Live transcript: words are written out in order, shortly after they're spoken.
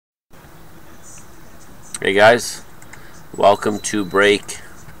Hey guys, welcome to break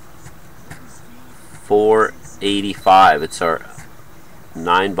 485. It's our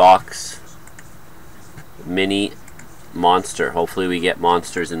 9-box mini monster. Hopefully we get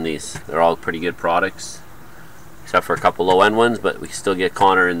monsters in these. They're all pretty good products, except for a couple low-end ones, but we can still get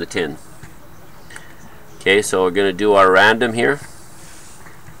Connor in the tin. Okay, so we're going to do our random here.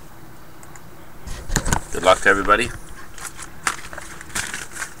 Good luck to everybody.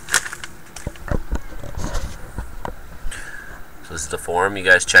 This is the form. You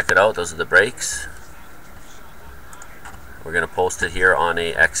guys check it out. Those are the breaks. We're going to post it here on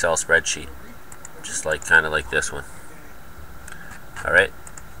a Excel spreadsheet, just like kind of like this one. All right.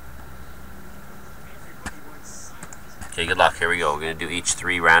 Okay, good luck. Here we go. We're going to do each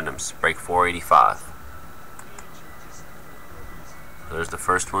 3 randoms. Break 485. So there's the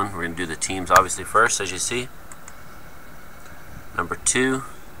first one. We're going to do the teams obviously first, as you see. Number 2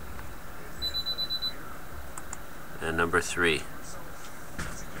 and number 3.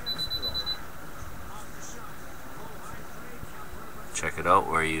 Check it out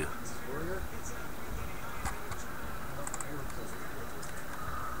where you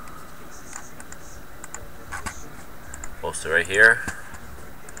post it right here.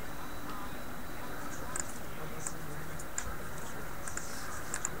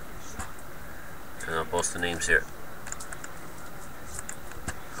 And I'll post the names here.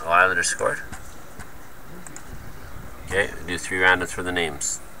 Oh, Islanders scored. Okay, we'll do 3 randoms for the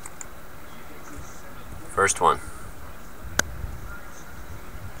names. First one.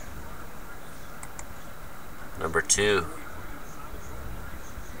 Number 2.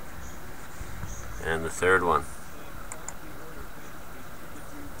 And the third one.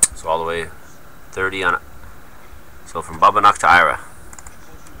 So all the way 30 on it. So from bREAK to Ira.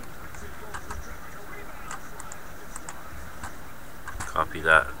 Copy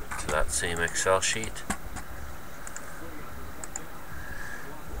that to that same Excel sheet.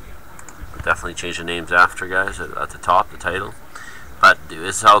 I'll definitely change the names after, guys, at the top, the title. But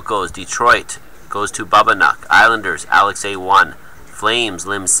this is how it goes. Detroit goes to bREAK. Islanders, Alex A1. Flames,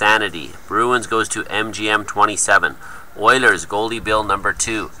 Lim Sanity. Bruins goes to MGM 27. Oilers, Goldie Bill number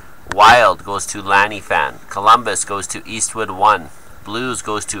 2. Wild goes to Lanny Fan. Columbus goes to Eastwood 1. Blues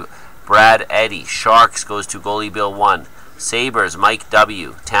goes to Brad Eddy. Sharks goes to Goalie Bill 1. Sabres, Mike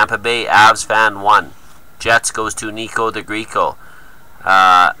W. Tampa Bay, Avs Fan 1. Jets goes to Nico the Greco.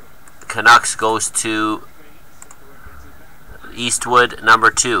 Canucks goes to Eastwood number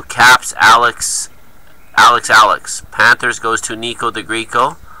 2. Caps, Alex. Panthers goes to Nico the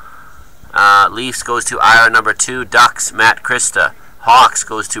Greco. Leafs goes to Ira number 2. Ducks, Matt Christa. Hawks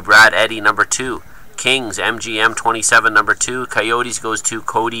goes to Brad Eddy number 2. Kings, MGM 27 number 2. Coyotes goes to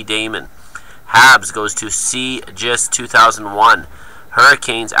Cody Damon. Habs goes to C. Gist 2001.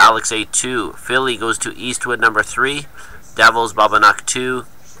 Hurricanes, Alex A2. Philly goes to Eastwood number 3. Devils, bREAK 2.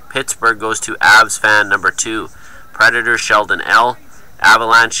 Pittsburgh goes to Avs Fan number 2. Predators, Sheldon L.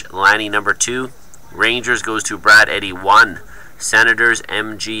 Avalanche, Lanny number 2. Rangers goes to Brad Eddy 1. Senators,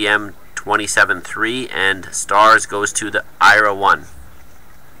 MGM 27-3. And Stars goes to the Ira 1.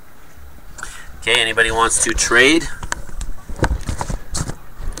 Okay, anybody wants to trade?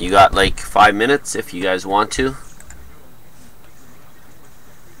 You got like 5 minutes if you guys want to.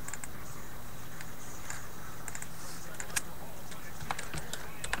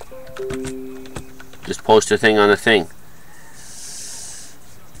 Just post a thing on the thing.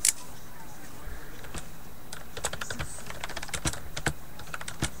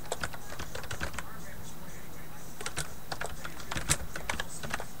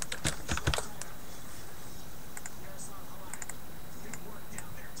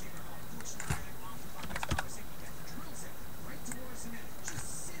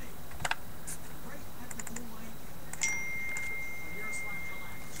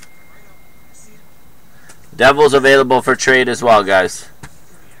 Devils available for trade as well, guys.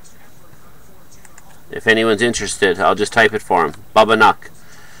 If anyone's interested, I'll just type it for him. bREAK.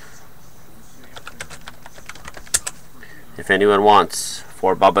 If anyone wants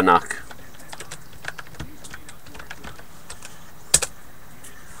for bREAK.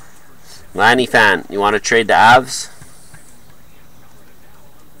 Lanny Fan, you want to trade the Avs?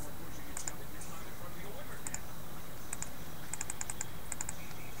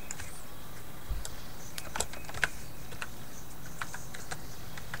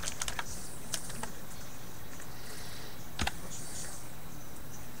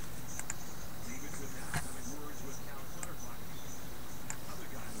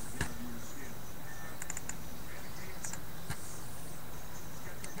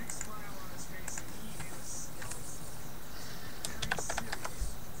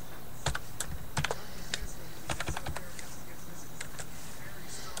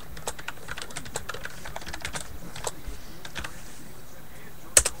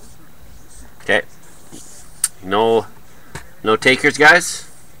 No takers, guys?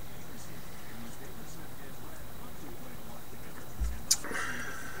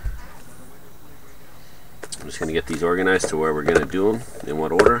 I'm just going to get these organized to where we're going to do them, in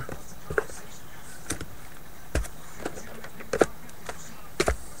what order.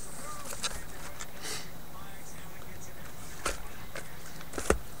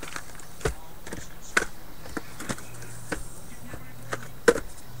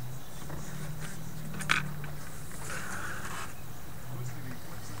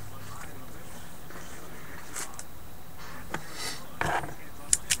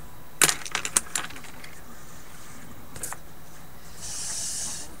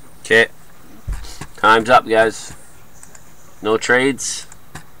 Okay, time's up, guys. No trades.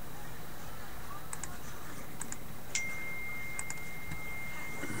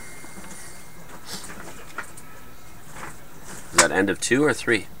 Is that end of 2 or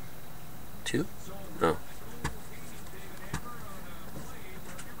 3? 2? Oh.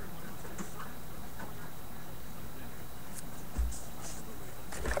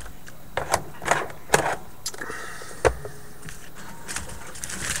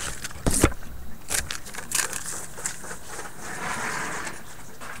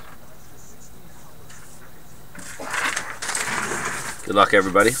 Good luck,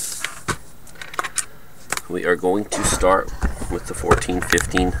 everybody. We are going to start with the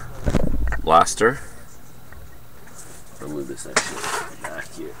 14-15 blaster. I'll move this actually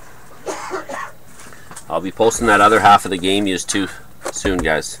back here. I'll be posting that other half of the game used too soon,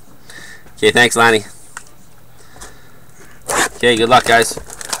 guys. Okay, thanks, Lanny. Okay, good luck, guys.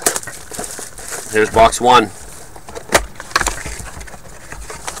 Here's box 1.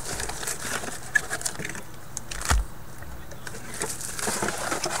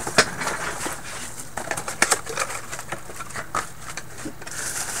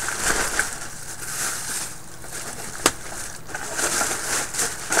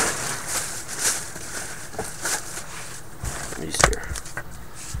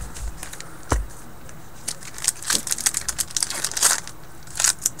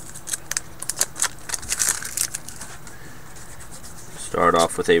 Start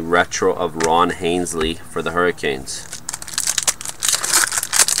off with a retro of Ron Hainsley for the Hurricanes.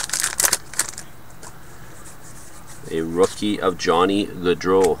 A rookie of Johnny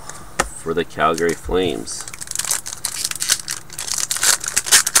Gaudreau for the Calgary Flames.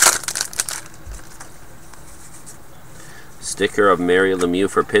 Sticker of Mary Lemieux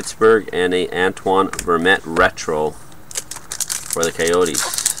for Pittsburgh, and a Antoine Vermette retro for the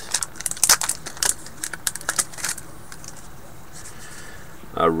Coyotes.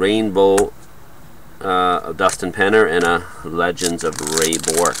 A rainbow of Dustin Penner, and a Legends of Ray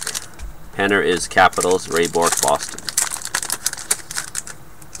Bourque. Penner is Capitals, Ray Bourque Boston.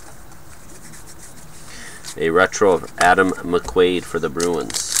 A retro of Adam McQuaid for the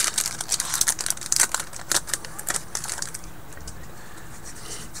Bruins.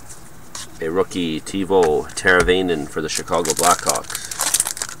 A rookie Teuvo Teravainen for the Chicago Blackhawks.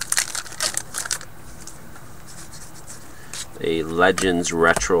 A Legends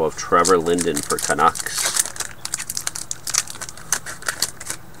retro of Trevor Linden for Canucks.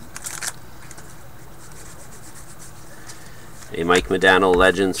 A Mike Modano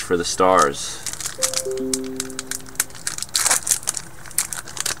Legends for the Stars.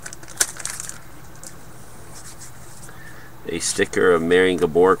 A sticker of Marian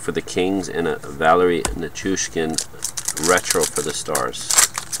Gaborik for the Kings, and a Valerie Nichushkin retro for the Stars.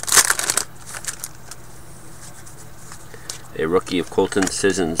 A rookie of Colton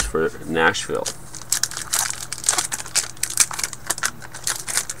Sissons for Nashville.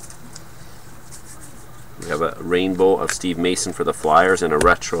 We have a rainbow of Steve Mason for the Flyers, and a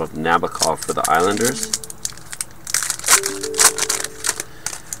retro of Nabokov for the Islanders.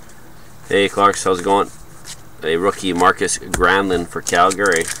 Hey Clarks, how's it going? A rookie Marcus Granlund for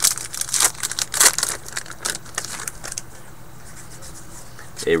Calgary.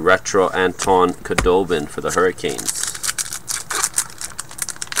 A retro Anton Khudobin for the Hurricanes.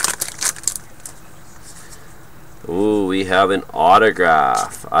 Ooh, we have an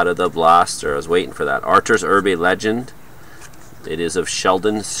autograph out of the blaster. I was waiting for that. Arturs Irbe Legend. It is of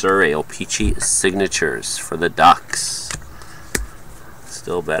Sheldon Surrey, O-Pee-Chee Signatures for the Ducks.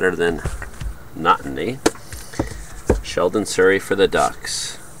 Still better than nothing, eh? Sheldon Surrey for the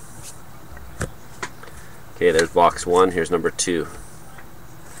Ducks. Okay, there's box 1. Here's number 2.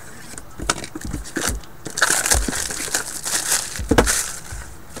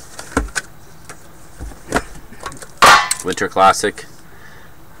 Winter Classic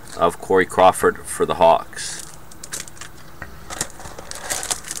of Corey Crawford for the Hawks.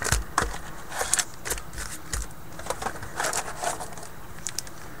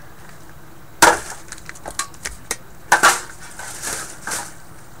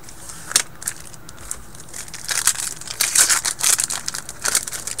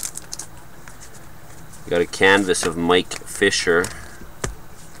 Got a canvas of Mike Fisher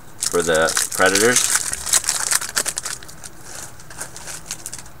for the Predators.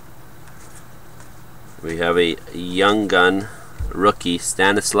 We have a young gun rookie,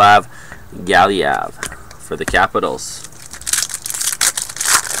 Stanislav Galiev for the Capitals.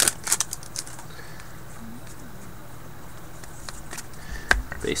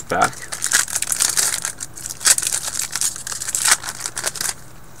 Base pack.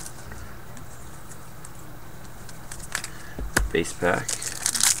 Base pack.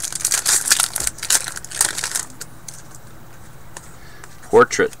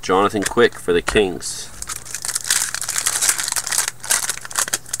 Portrait, Jonathan Quick for the Kings.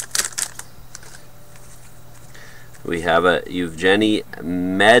 We have a Evgeny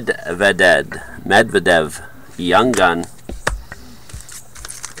Medvedev, young gun.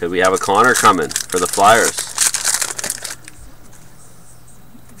 Could we have a Connor coming for the Flyers?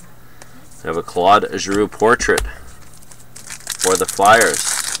 We have a Claude Giroux portrait for the Flyers.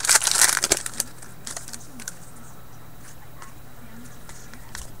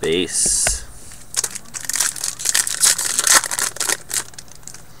 Base.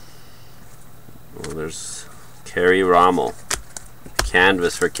 Well, there's Kerry Rommel.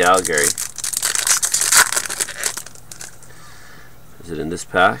 Canvas for Calgary. Is it in this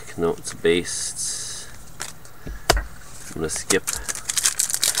pack? No, it's a base. I'm going to skip.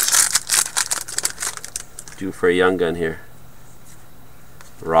 Due for a young gun here.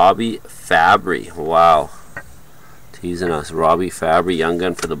 Robbie Fabry. Wow. Teasing us. Robbie Fabry, young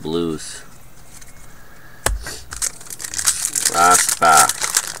gun for the Blues. Last pack.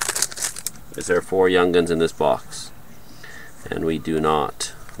 Is there 4 young guns in this box? And we do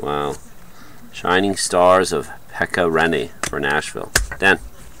not. Wow. Shining Stars of Pekka Rinne for Nashville. Dan.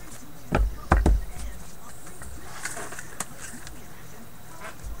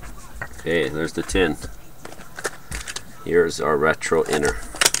 Okay, there's the tin. Here's our retro inner.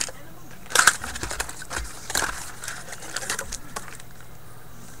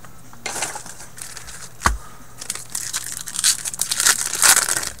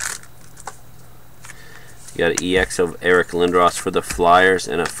 You got an EX of Eric Lindros for the Flyers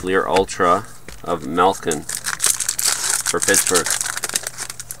and a Fleer Ultra of Malkin for Pittsburgh.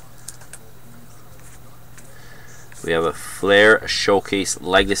 We have a Flair Showcase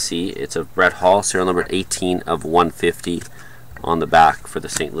Legacy. It's of Brett Hall, serial number 18 of 150 on the back for the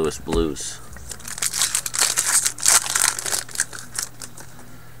St. Louis Blues.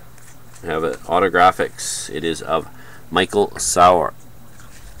 We have an Autographics. It is of Michael Sauer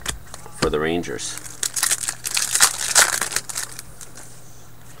for the Rangers.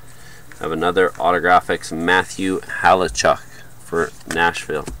 I have another Autographics, Matthew Halachuk for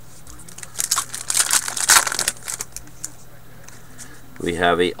Nashville. We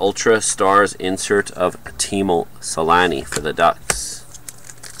have a Ultra Stars insert of Timo Solani for the Ducks.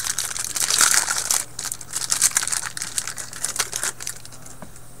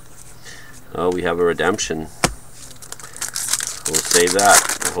 Oh, we have a redemption. We'll save that.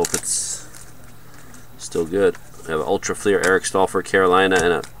 I hope it's still good. We have an Ultra Fleer Eric Stahl for Carolina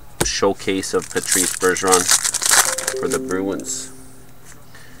and a Showcase of Patrice Bergeron for the Bruins.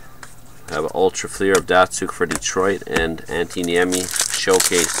 I have an Ultra Fleer of Datsuk for Detroit and Antiniemi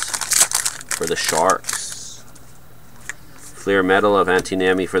Showcase for the Sharks. Fleer Medal of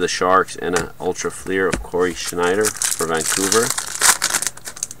Antiniemi for the Sharks and an Ultra Fleer of Corey Schneider for Vancouver.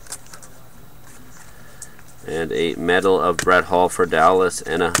 And a Medal of Brett Hall for Dallas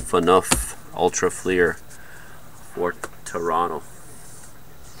and a Phaneuf Ultra Fleer for Toronto.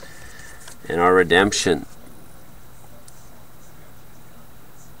 And our redemption.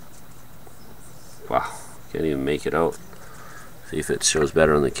 Wow, can't even make it out. See if it shows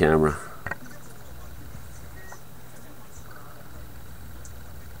better on the camera.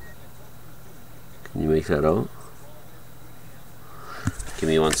 Can you make that out? Give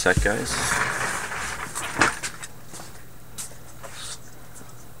me 1 sec, guys.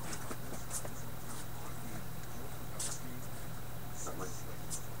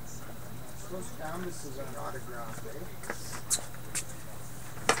 Canvases are an autograph, eh?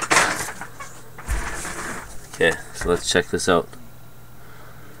 Okay, so let's check this out.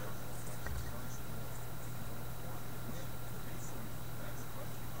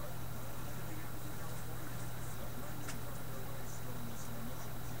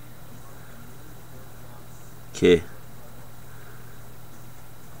 Okay.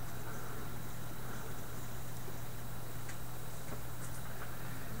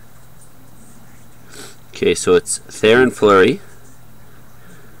 Okay, so it's Theron Fleury.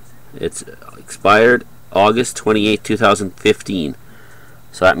 It's expired August 28, 2015.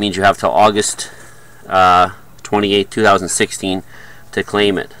 So that means you have till August 28, 2016 to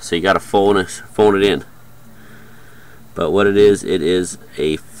claim it. So you got to phone it in. But what it is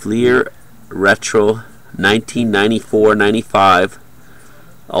a Fleer Retro 1994-95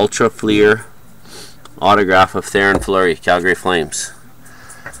 Ultra Fleer autograph of Theoren Fleury, Calgary Flames.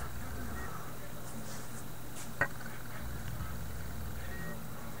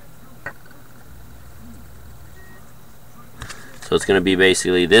 So it's going to be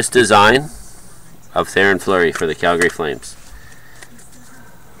basically this design of Theoren Fleury for the Calgary Flames.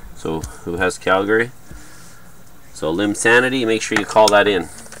 So who has Calgary? So Limb Sanity, make sure you call that in.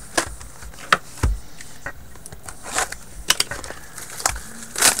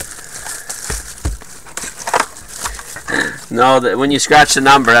 No, when you scratch the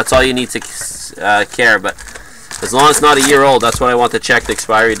number, that's all you need to care. But as long as it's not a year old, that's what I want to check the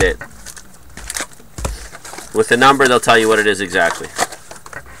expiry date. With the number, they'll tell you what it is exactly.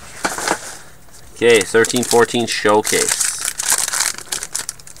 Okay, 13-14 Showcase.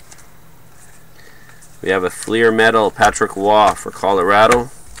 We have a Fleer Medal, Patrick Waugh for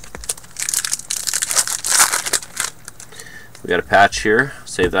Colorado. We got a patch here.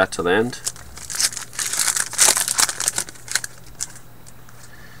 Save that till the end.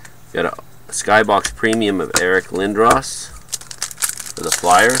 We got a Skybox Premium of Eric Lindros for the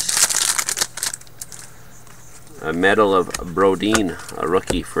Flyers. A medal of Brodin, a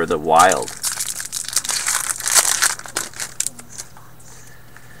rookie for the Wild.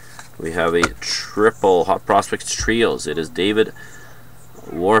 We have a triple Hot Prospects Trios. It is David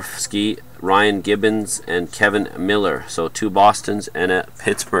Worfsky, Ryan Gibbons, and Kevin Miller. So 2 Bostons and a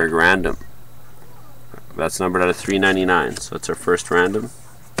Pittsburgh random. That's numbered out of 399. So it's our first random.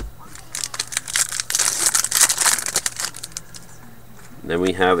 Then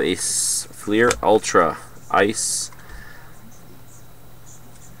we have a Fleer Ultra Ice.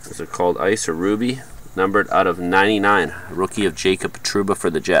 Is it called Ice or Ruby? Numbered out of 99. Rookie of Jacob Trouba for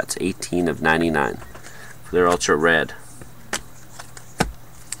the Jets. 18 of 99. Fleer Ultra Red.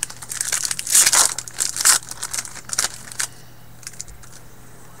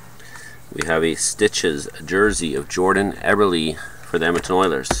 We have a Stitches jersey of Jordan Eberle for the Edmonton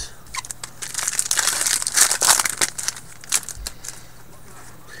Oilers.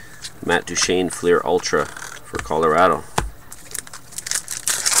 Matt Duchene Fleer Ultra for Colorado.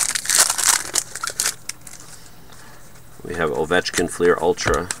 We have Ovechkin Fleer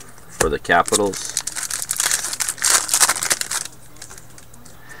Ultra for the Capitals.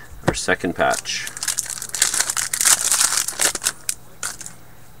 Our second patch.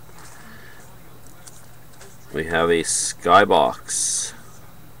 We have a Skybox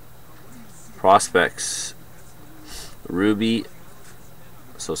Prospects Ruby.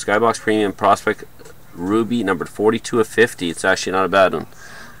 So Skybox Premium Prospect Ruby, numbered 42 of 50. It's actually not a bad one.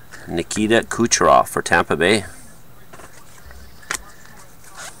 Nikita Kucherov for Tampa Bay.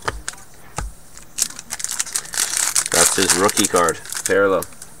 That's his rookie card. Parallel.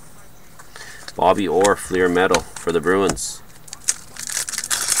 Bobby Orr Fleer Medal for the Bruins.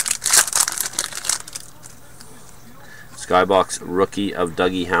 Skybox Rookie of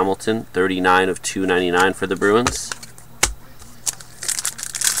Dougie Hamilton, 39 of 299 for the Bruins.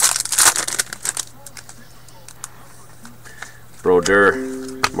 Brodeur,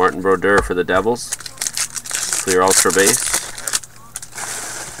 Martin Brodeur for the Devils. Fleer Ultra Base.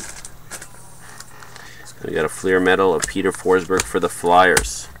 We got a Fleer Medal of Peter Forsberg for the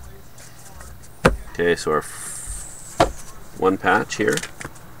Flyers. Okay, so our one patch here.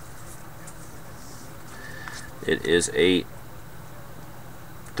 It is a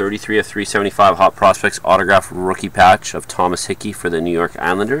 33 of 375 Hot Prospects autograph rookie patch of Thomas Hickey for the New York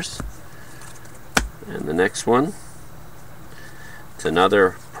Islanders. And the next one, it's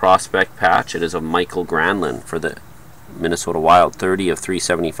another prospect patch. It is of Michael Granlund for the Minnesota Wild, 30 of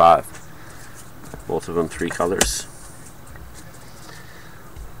 375. Both of them 3 colors.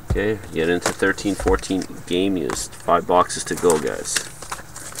 Okay, get into 13-14 game used. 5 boxes to go, guys.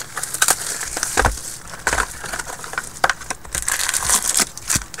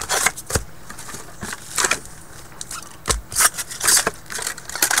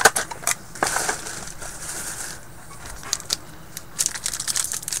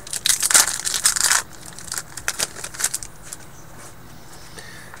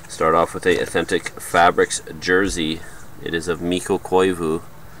 Start off with a Authentic Fabrics jersey. It is of Mikko Koivu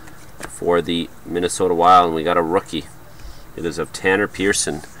for the Minnesota Wild, and we got a rookie. It is of Tanner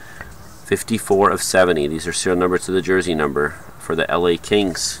Pearson, 54 of 70. These are serial number to the jersey number for the LA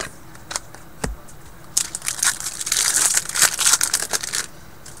Kings.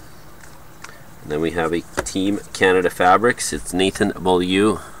 And then we have a Team Canada Fabrics. It's Nathan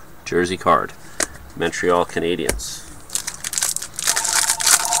Beaulieu jersey card. Montreal Canadiens.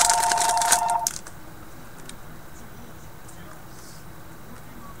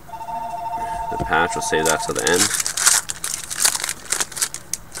 The patch, we'll save that to the end.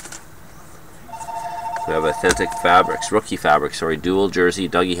 We have Authentic Fabrics, Rookie Fabrics, sorry, dual jersey,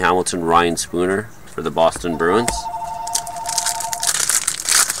 Dougie Hamilton, Ryan Spooner for the Boston Bruins.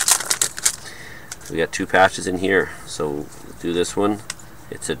 We got 2 patches in here, so we'll do this one.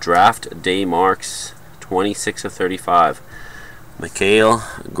 It's a Draft Day Marks, 26 of 35. Mikhail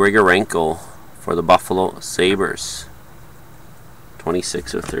Grigorenko for the Buffalo Sabres,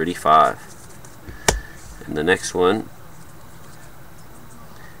 26 of 35. And the next one,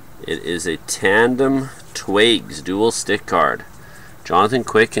 it is a Tandem Twigs dual stick card. Jonathan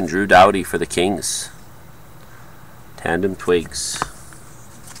Quick and Drew Doughty for the Kings. Tandem Twigs.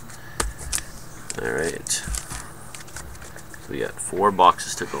 Alright. So we got 4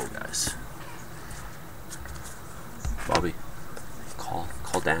 boxes to go, guys. Bobby, call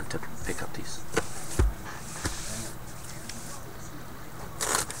Dan to pick up these.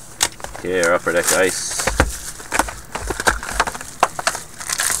 Okay, our Upper Deck Ice.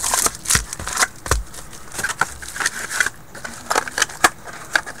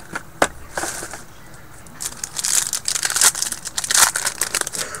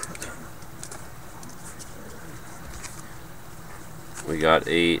 We got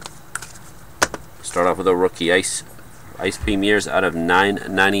start off with a rookie Ice Premiers out of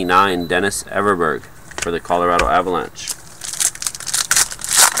 9.99, Dennis Everberg for the Colorado Avalanche.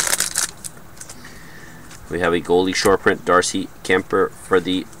 We have a goalie short print, Darcy Kemper for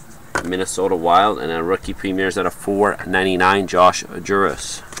the Minnesota Wild, and a rookie Premiers out of 4.99, Josh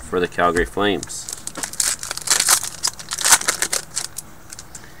Juris for the Calgary Flames.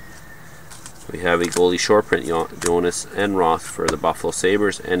 We have a goalie short print, Jonas Enroth for the Buffalo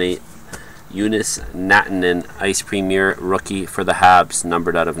Sabres, and a Joonas Natanen Ice Premier rookie for the Habs,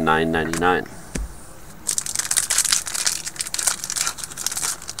 numbered out of 9.99.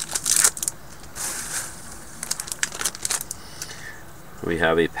 We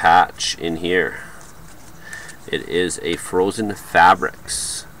have a patch in here. It is a Frozen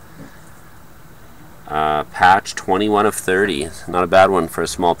Fabrics patch, 21 of 30. Not a bad one for a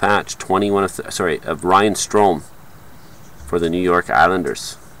small patch. 21 of of Ryan Strome for the New York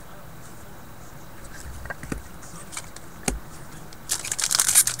Islanders.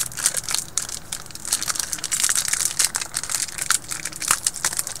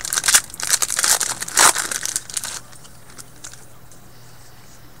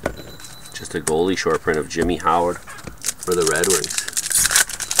 Just a goalie short print of Jimmy Howard for the Red Wings.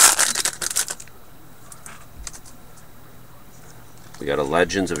 We got a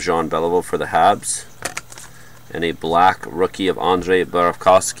Legends of Jean Beliveau for the Habs, and a black rookie of Andrei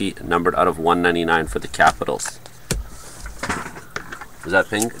Burakovsky, numbered out of 199 for the Capitals. Was that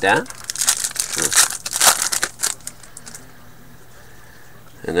pink, Dan?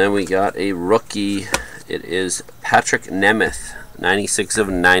 And then we got a rookie. It is Patrick Nemeth, 96 of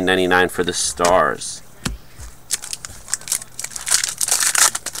 999 for the Stars.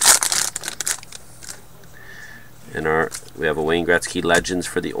 And we have a Wayne Gretzky Legends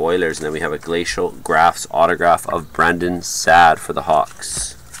for the Oilers, and then we have a Glacial Graphs autograph of Brendan Saad for the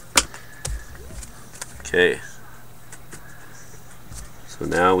Hawks. Okay. So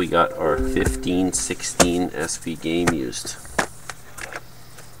now we got our 15-16 SP game used.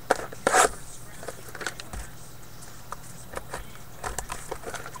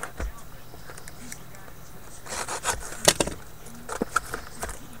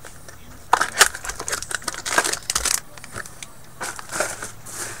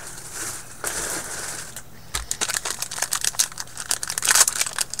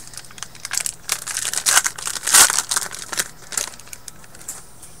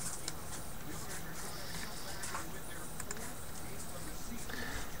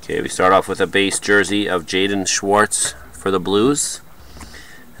 Okay, we start off with a base jersey of Jaden Schwartz for the Blues.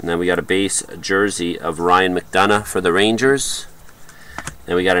 And then we got a base jersey of Ryan McDonough for the Rangers.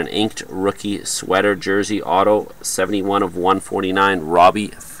 Then we got an inked rookie sweater jersey auto, 71 of 149, Robbie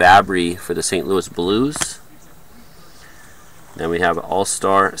Fabry for the St. Louis Blues. Then we have an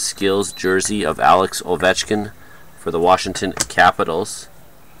All-Star Skills jersey of Alex Ovechkin for the Washington Capitals.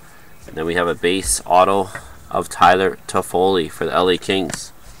 And then we have a base auto of Tyler Toffoli for the LA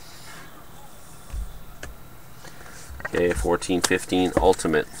Kings. Okay, 14-15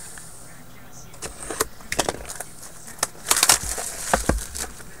 Ultimate.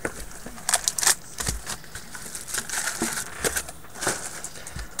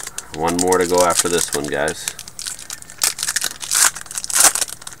 One more to go after this one, guys.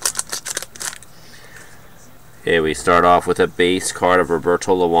 Okay, we start off with a base card of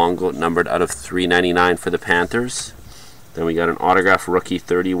Roberto Luongo, numbered out of 399 for the Panthers. Then we got an autograph rookie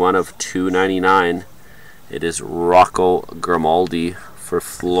 31 of 299. It is Rocco Grimaldi for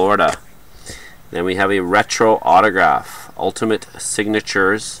Florida. Then we have a retro autograph, Ultimate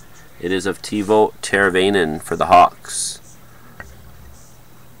Signatures. It is of Teuvo Teravainen for the Hawks.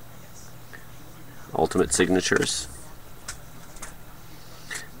 Ultimate Signatures.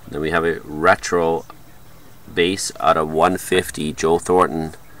 Then we have a retro base out of 150, Joe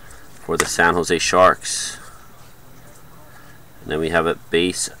Thornton for the San Jose Sharks. And then we have a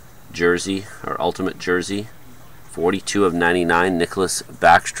base jersey, or ultimate jersey, 42 of 99, Nicholas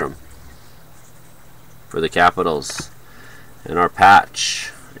Backstrom for the Capitals. And our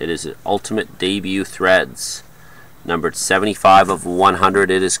patch, it is an ultimate debut threads, numbered 75 of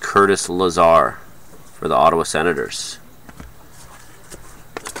 100. It is Curtis Lazar for the Ottawa Senators.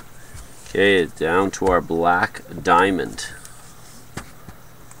 Okay, down to our black diamond.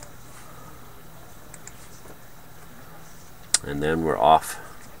 And then we're off.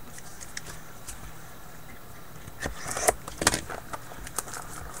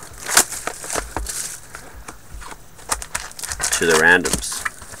 To the randoms.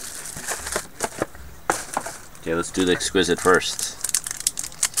 Okay, let's do the exquisite first.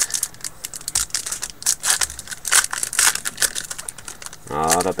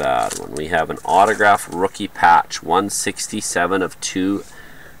 Not a bad one. We have an autograph rookie patch, 167 of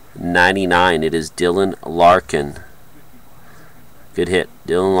 299. It is Dylan Larkin. Good hit.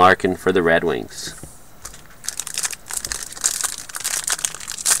 Dylan Larkin for the Red Wings.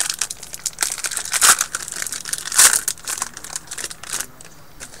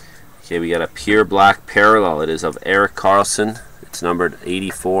 Okay, we got a pure black parallel. It is of Erik Karlsson. It's numbered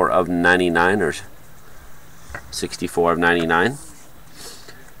 84 of 99, or 64 of 99.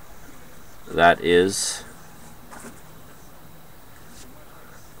 That is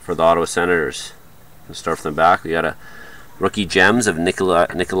for the Ottawa Senators. We'll start from the back. We got a rookie gems of Nikolai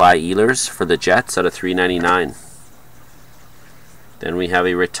Ehlers for the Jets out of 399. Then we have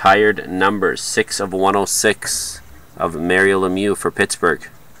a retired numbers, 6 of 106 of Mario Lemieux for Pittsburgh.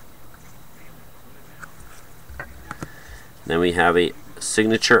 Then we have a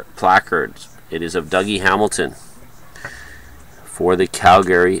signature placard. It is of Dougie Hamilton for the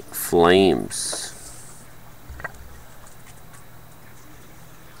Calgary Flames.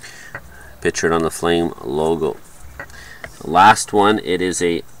 Pictured on the Flame logo. The last one, it is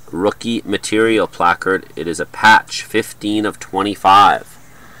a rookie material placard. It is a patch, 15 of 25.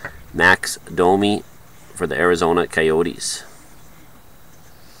 Max Domi for the Arizona Coyotes.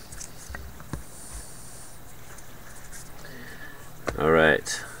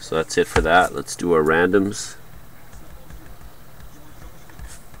 Alright, so that's it for that. Let's do our randoms.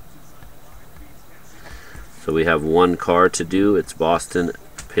 So we have one card to do. It's Boston,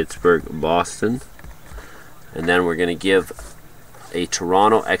 Pittsburgh, Boston. And then we're going to give a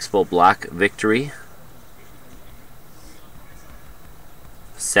Toronto Expo Black Victory,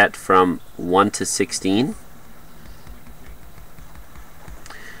 set from 1 to 16.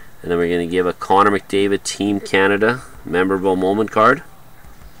 And then we're going to give a Connor McDavid Team Canada Memorable Moment card.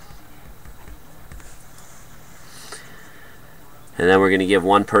 And then we're going to give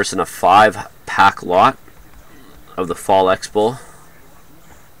one person a 5-pack lot of the Fall Expo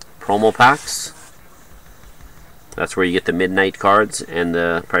promo packs. That's where you get the midnight cards and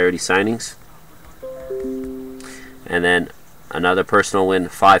the priority signings. And then another person will win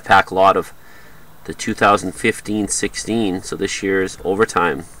 5-pack lot of the 2015-16, so this year's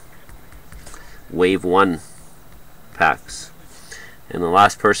overtime Wave 1 packs. And the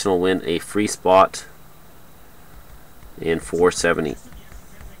last person will win a free spot in 470.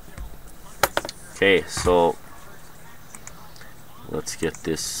 Okay, so let's get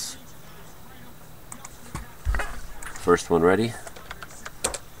this first one ready.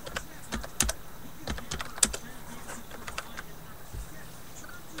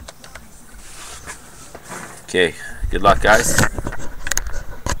 Okay, good luck, guys.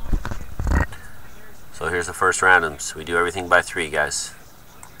 So here's the first randoms. We do everything by 3, guys.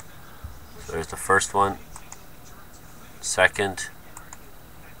 So there's the first one, second,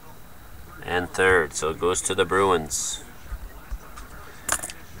 and third. So it goes to the Bruins.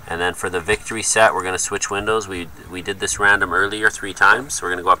 And then for the victory set, we're going to switch windows. We did this random earlier 3 times. So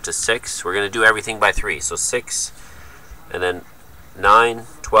we're going to go up to 6. We're going to do everything by 3. So 6, and then 9,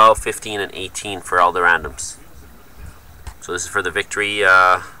 12, 15, and 18 for all the randoms. So this is for the victory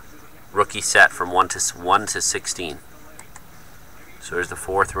rookie set from 1 to 16. So there's the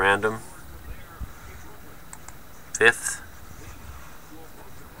 4th random, 5th,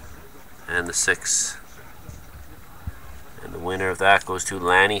 and the 6th. winner of that goes to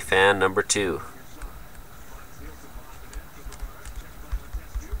Lanny fan number 2.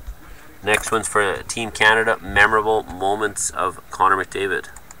 Next one's for Team Canada, memorable moments of Connor McDavid.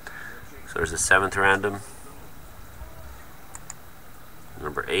 So there's the 7th random,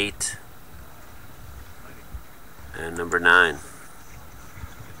 number 8, and number 9.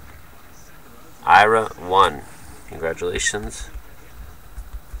 Ira 1. Congratulations.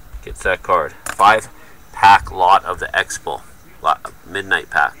 Gets that card. 5-pack lot of the Expo. Midnight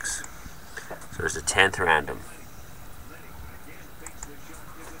packs. So there's the 10th random.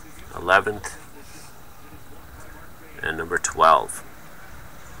 11th. And number 12.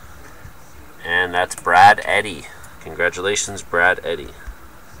 And that's Brad Eddy. Congratulations, Brad Eddy.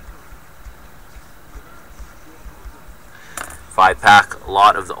 5-pack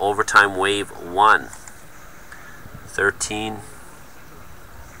lot of the Overtime Wave 1. 13.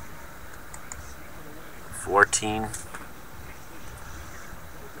 14.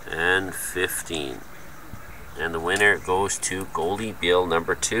 And 15. And the winner goes to Goldie Bill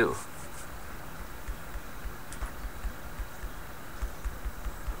number 2.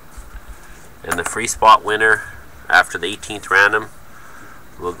 And the free spot winner after the 18th random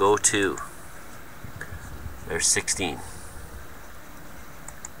will go to, there's 16,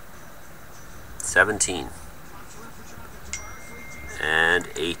 17, and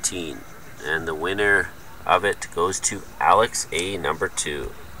 18. And the winner of it goes to Alex A number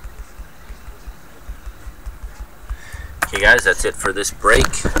 2. Okay guys, that's it for this break.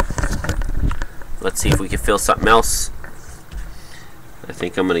 Let's see if we can fill something else. I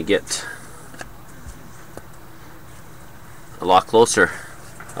think I'm gonna get a lot closer.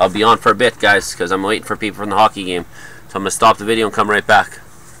 I'll be on for a bit, guys, because I'm waiting for people from the hockey game. So I'm gonna stop the video and come right back.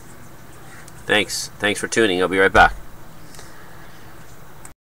 Thanks for tuning. I'll be right back.